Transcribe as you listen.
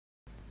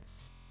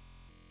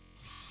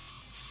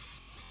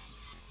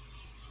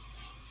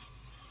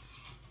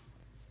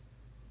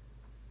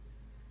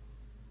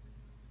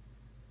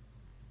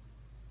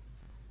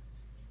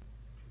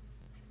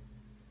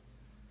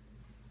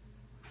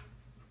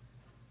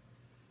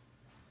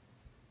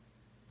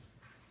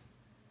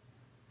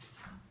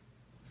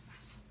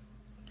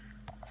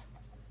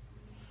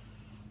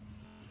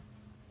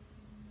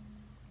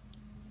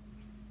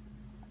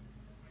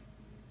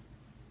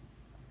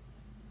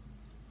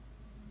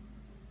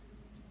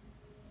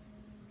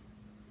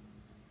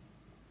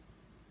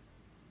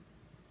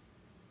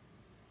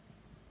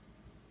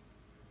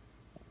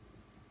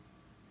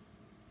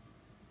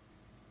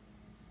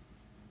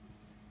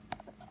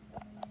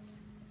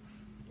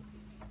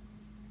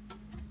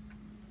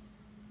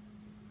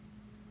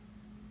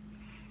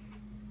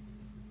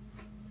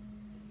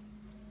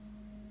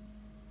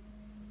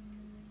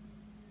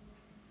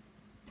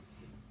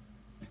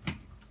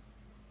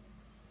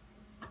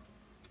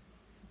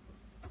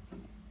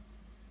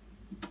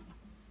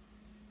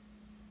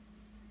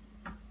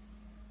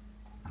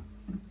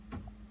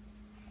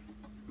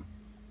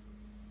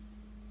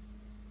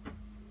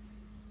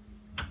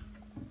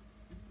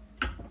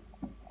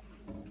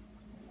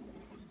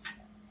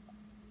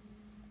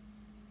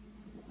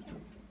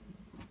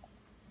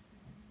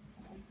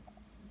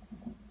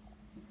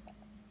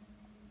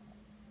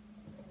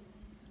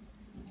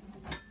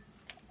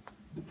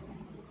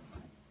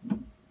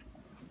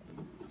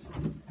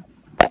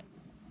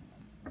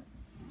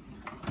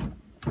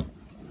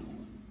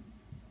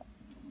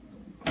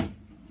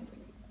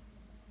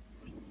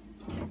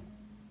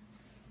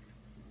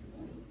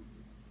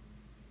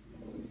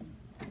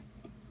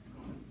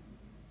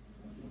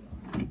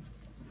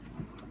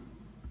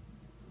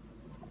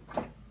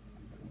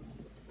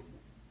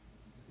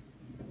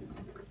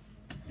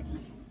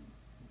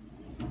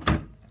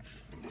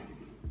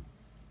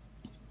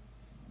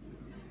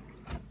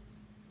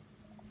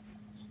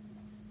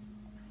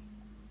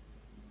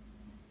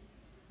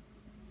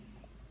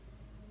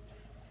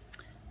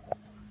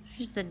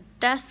Here's the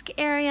desk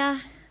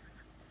area,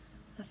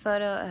 a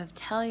photo of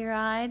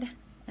Telluride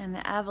and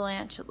the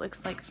avalanche, it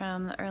looks like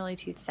from the early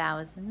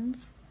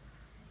 2000s.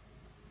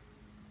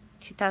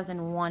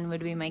 2001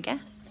 would be my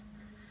guess.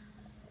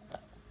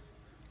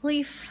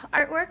 Leaf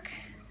artwork.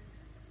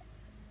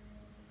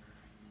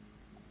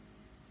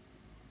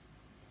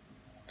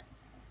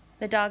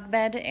 The dog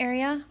bed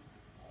area.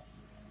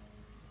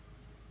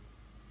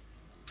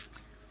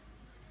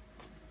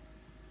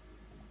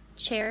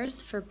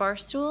 Chairs for bar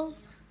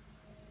stools.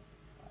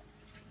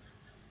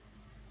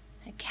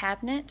 A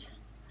cabinet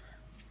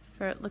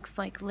for it looks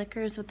like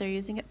liquor is what they're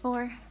using it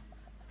for.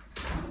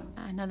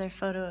 Another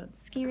photo of the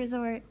ski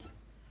resort.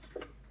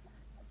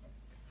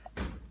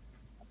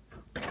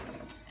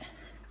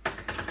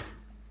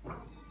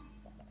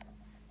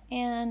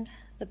 And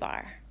the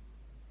bar.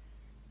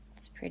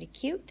 It's pretty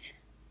cute.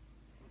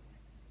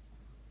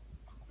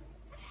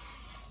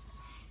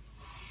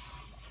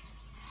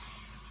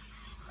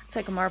 It's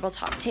like a marble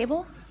top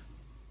table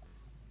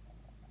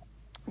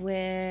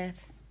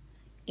with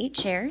 8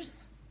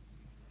 chairs.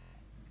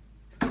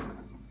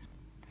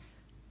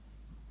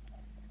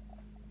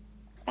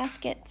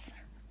 Baskets.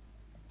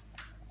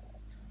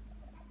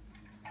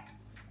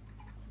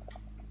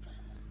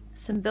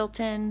 Some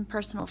built-in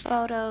personal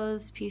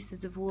photos,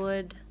 pieces of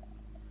wood.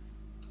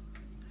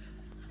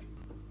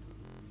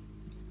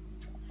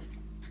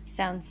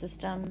 Sound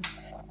system.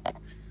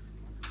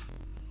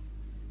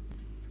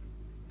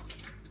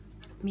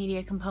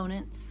 Media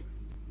components.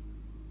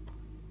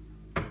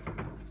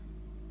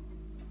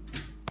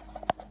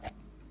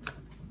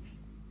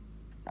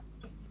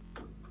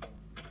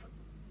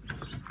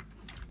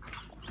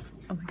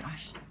 Oh my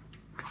gosh.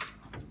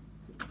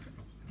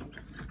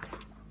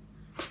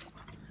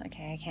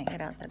 Okay, I can't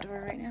get out that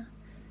door right now.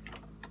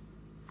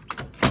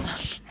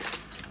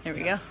 There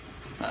we go.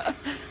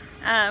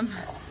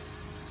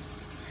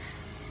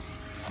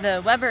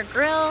 The Weber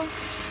grill,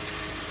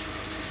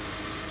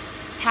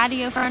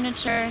 patio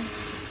furniture,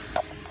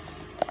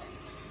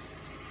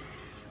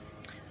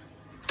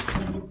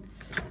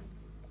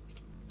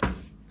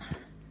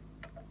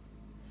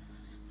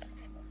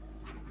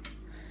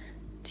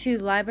 two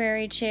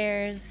library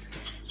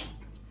chairs,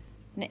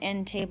 an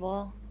end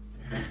table,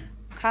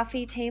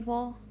 coffee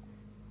table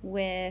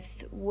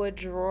with wood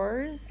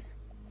drawers,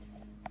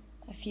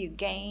 a few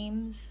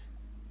games,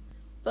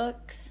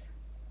 books,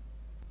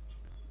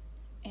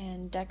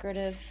 and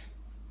decorative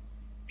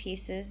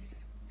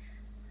pieces,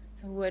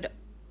 a wood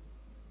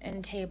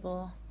end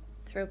table,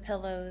 throw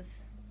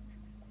pillows.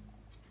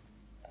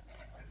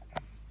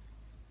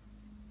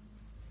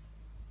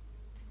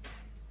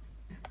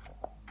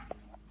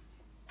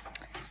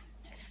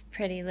 This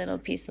pretty little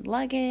piece of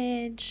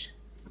luggage.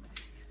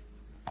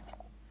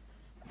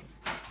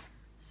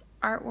 This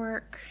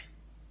artwork.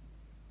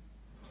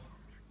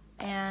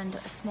 And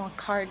a small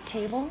card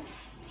table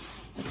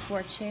with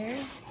 4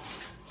 chairs.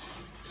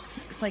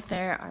 Looks like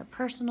there are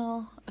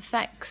personal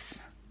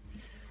effects,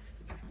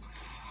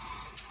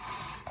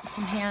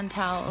 some hand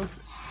towels,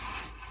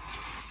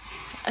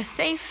 a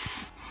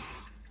safe,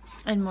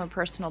 and more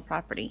personal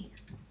property.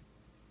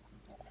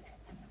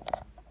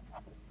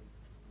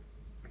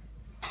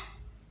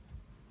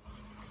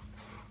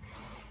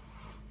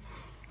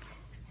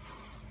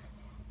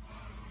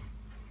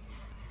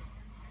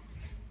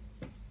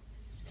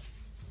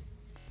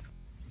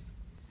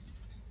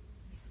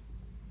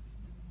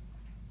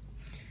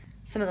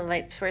 Some of the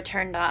lights were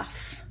turned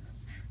off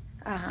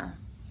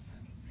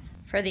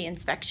for the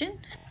inspection,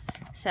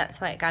 so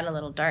that's why it got a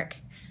little dark.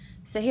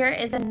 So here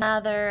is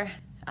another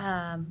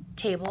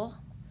table.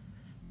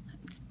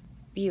 It's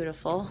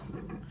beautiful,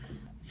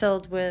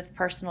 filled with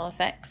personal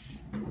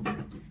effects.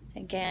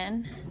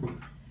 Again,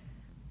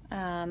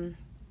 a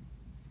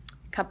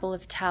couple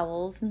of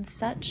towels and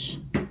such.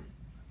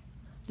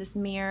 This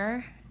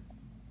mirror.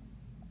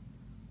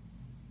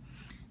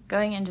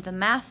 Going into the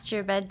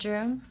master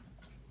bedroom.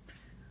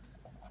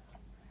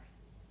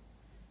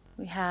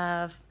 We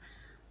have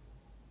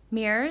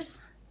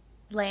mirrors,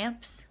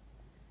 lamps,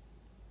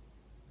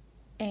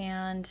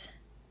 and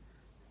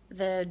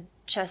the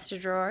chest of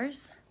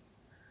drawers,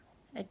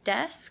 a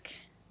desk,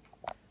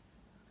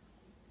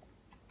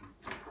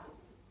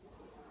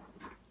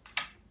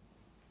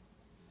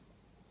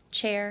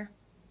 chair,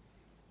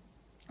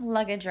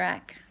 luggage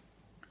rack,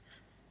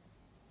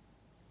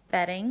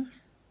 bedding,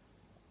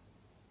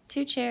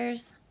 2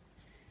 chairs,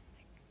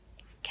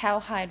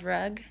 cowhide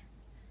rug,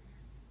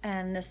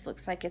 and this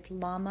looks like it's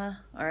llama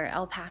or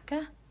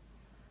alpaca.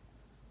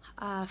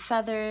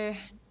 Feather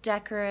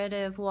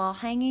decorative wall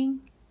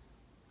hanging.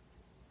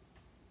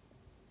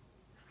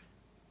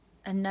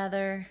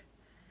 Another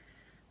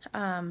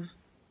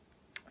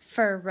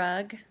fur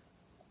rug,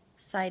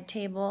 side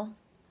table.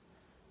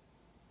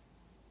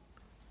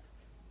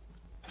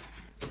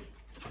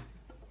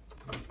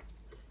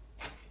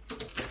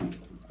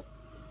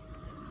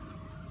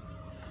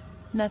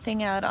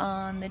 Nothing out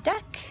on the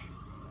deck.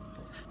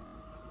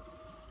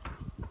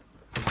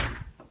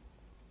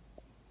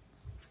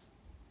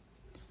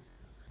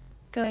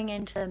 Going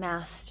into the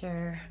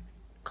master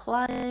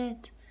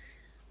closet,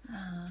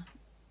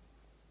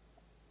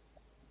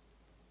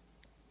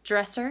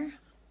 dresser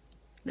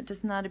that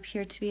does not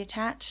appear to be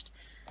attached,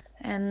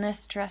 and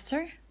this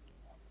dresser.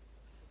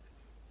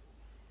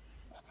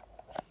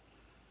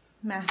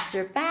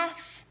 Master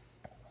bath.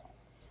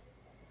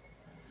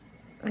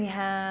 We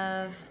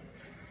have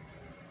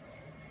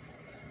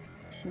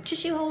some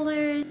tissue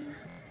holders,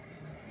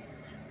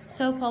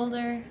 soap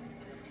holder,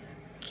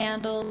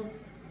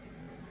 candles,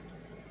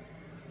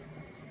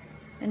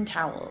 and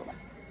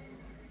towels.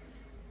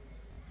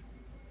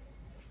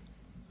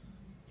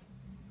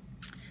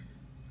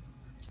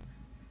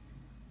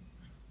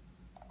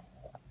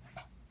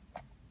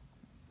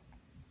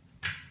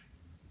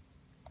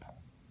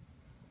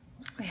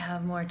 We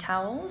have more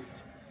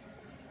towels.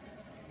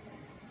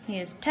 He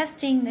is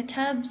testing the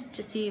tubs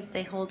to see if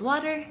they hold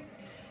water.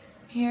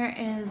 Here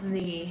is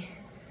the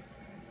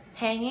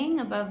hanging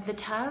above the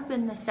tub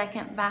in the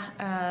second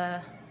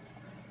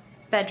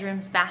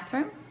bedroom's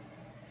bathroom.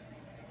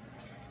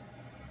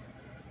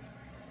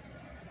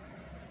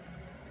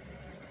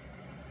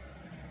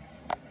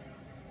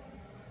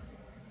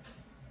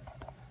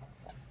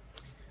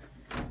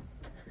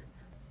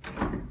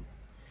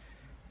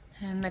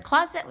 In the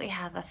closet, we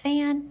have a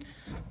fan.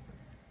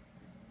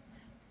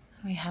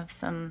 We have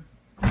some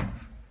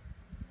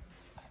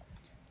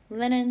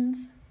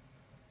linens,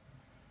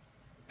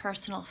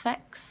 personal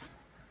effects.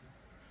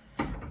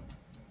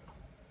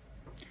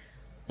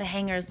 The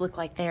hangers look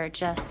like they are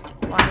just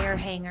wire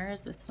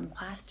hangers with some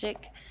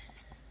plastic.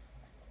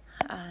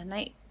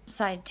 Night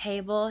side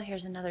table.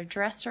 Here's another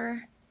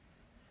dresser.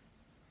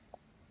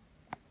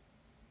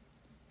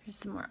 Here's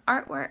some more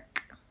artwork.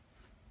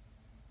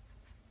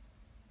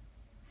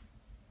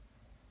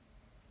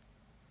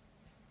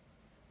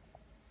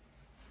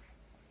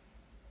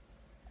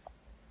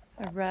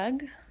 A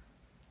rug,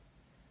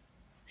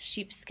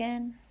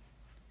 sheepskin.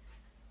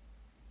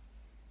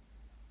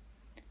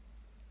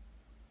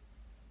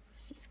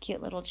 This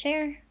cute little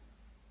chair,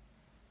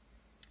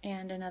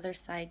 and another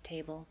side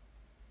table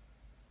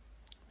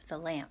with a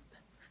lamp.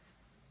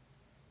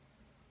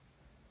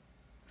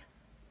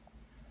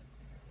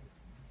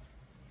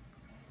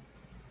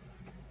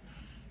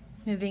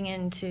 Moving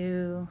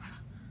into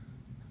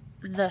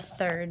the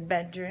third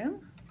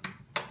bedroom.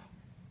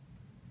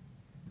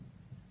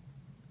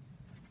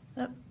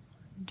 Oh,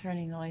 I'm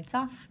turning the lights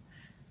off.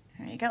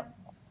 There you go.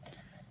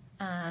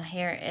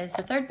 Here is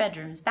the third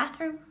bedroom's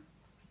bathroom.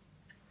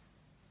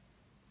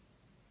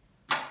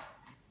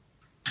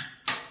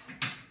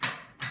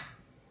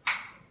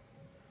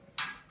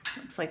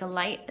 Looks like a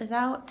light is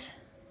out.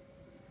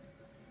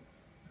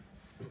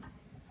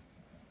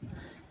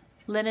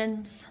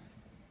 Linens,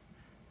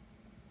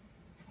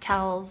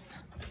 towels,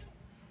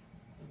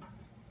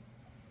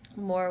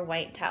 more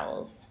white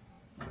towels.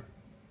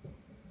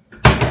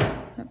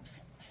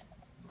 Oops.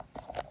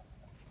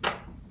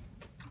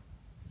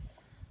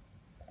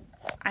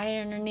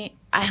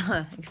 Ironing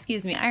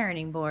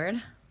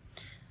board,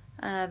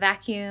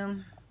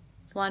 vacuum,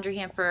 laundry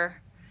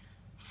hamper,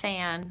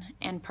 fan,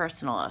 and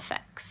personal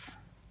effects.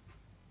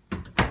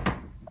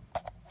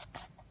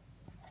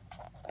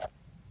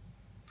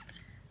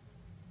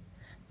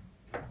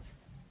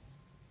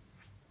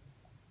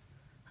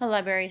 A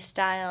library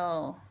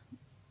style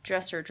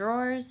dresser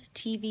drawers,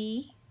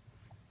 TV,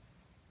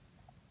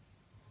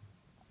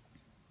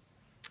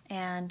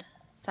 and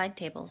side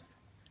tables,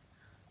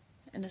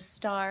 and a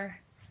star,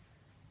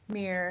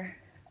 mirror,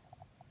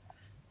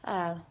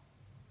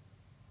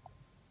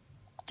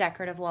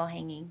 decorative wall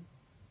hanging.